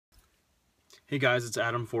Hey guys, it's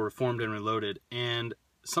Adam for Reformed and Reloaded, and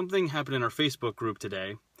something happened in our Facebook group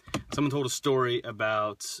today. Someone told a story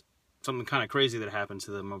about something kind of crazy that happened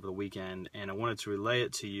to them over the weekend, and I wanted to relay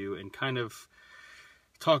it to you and kind of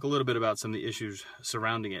talk a little bit about some of the issues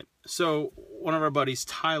surrounding it. So, one of our buddies,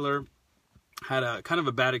 Tyler, had a kind of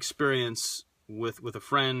a bad experience with a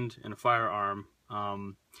friend and a firearm. He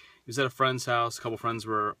was at a friend's house. A couple friends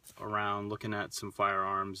were around looking at some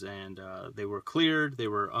firearms, and they were cleared, they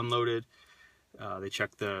were unloaded. They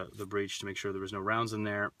checked the breech to make sure there was no rounds in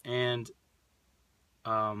there, and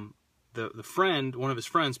the friend, one of his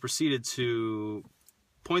friends, proceeded to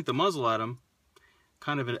point the muzzle at him,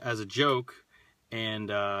 kind of as a joke, and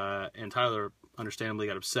Tyler understandably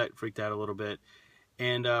got upset, freaked out a little bit.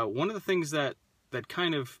 And one of the things that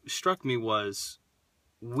kind of struck me was,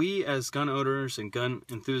 we as gun owners and gun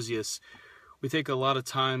enthusiasts, we take a lot of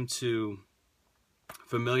time to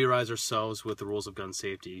familiarize ourselves with the rules of gun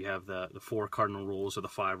safety. You have the 4 cardinal rules or the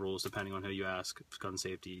 5 rules, depending on who you ask. Gun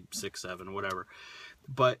safety, 6, 7, whatever.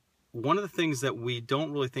 But one of the things that we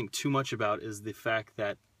don't really think too much about is the fact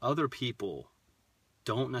that other people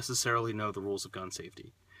don't necessarily know the rules of gun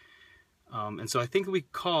safety. And so I think we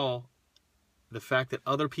call the fact that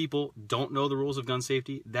other people don't know the rules of gun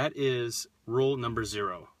safety, that is rule number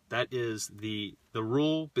 0. That is the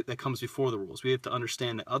rule that comes before the rules. We have to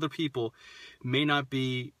understand that other people may not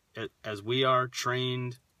be, as we are,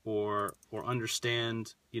 trained or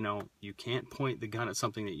understand, you can't point the gun at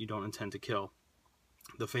something that you don't intend to kill.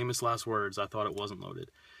 The famous last words, "I thought it wasn't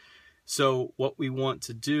loaded." So what we want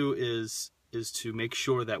to do is to make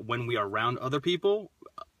sure that when we are around other people,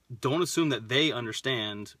 don't assume that they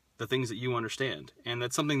understand the things that you understand. And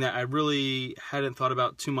that's something that I really hadn't thought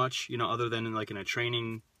about too much, other than in a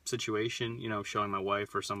training situation, showing my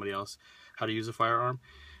wife or somebody else how to use a firearm.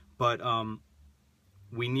 But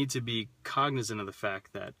we need to be cognizant of the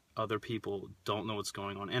fact that other people don't know what's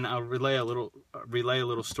going on. And I'll relay a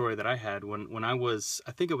little story that I had when I was,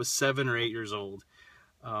 I think it was 7 or 8 years old.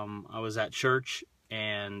 I was at church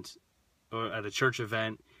or at a church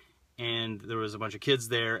event, and there was a bunch of kids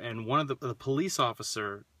there, and one of the police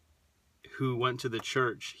officer who went to the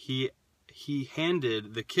church, he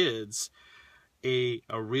handed the kids a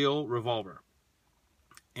real revolver,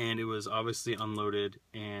 and it was obviously unloaded,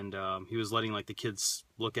 and he was letting the kids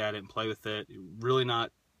look at it and play with it, really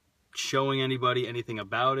not showing anybody anything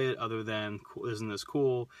about it other than, isn't this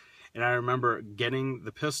cool? And I remember getting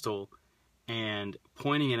the pistol and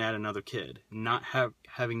pointing it at another kid, not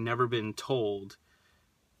having never been told,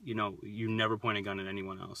 you never point a gun at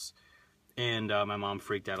anyone else. And my mom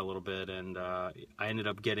freaked out a little bit, and I ended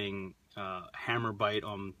up getting hammer bite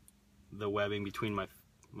on the webbing between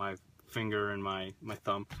my finger and my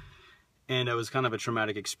thumb, and it was kind of a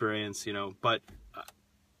traumatic experience, but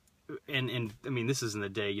and I mean, this is in the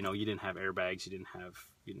day, you didn't have airbags, you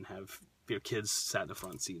didn't have kids sat in the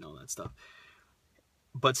front seat and all that stuff.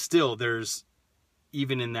 But still,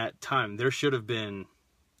 even in that time, there should have been,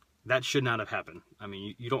 that should not have happened. I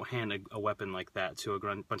mean, you don't hand a weapon like that to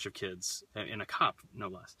a bunch of kids, and a cop, no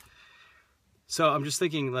less. So I'm just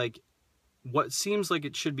thinking, what seems like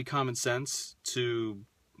it should be common sense to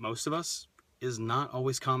most of us is not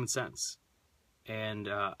always common sense. And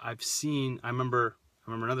I remember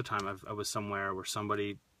another time I was somewhere where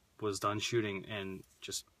somebody was done shooting and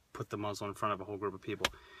just put the muzzle in front of a whole group of people.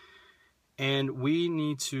 And we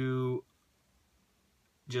need to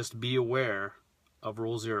just be aware of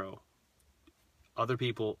Rule 0. Other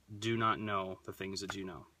people do not know the things that you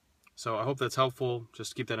know. So I hope that's helpful.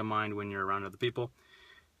 Just keep that in mind when you're around other people.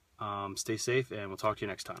 Stay safe, and we'll talk to you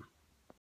next time.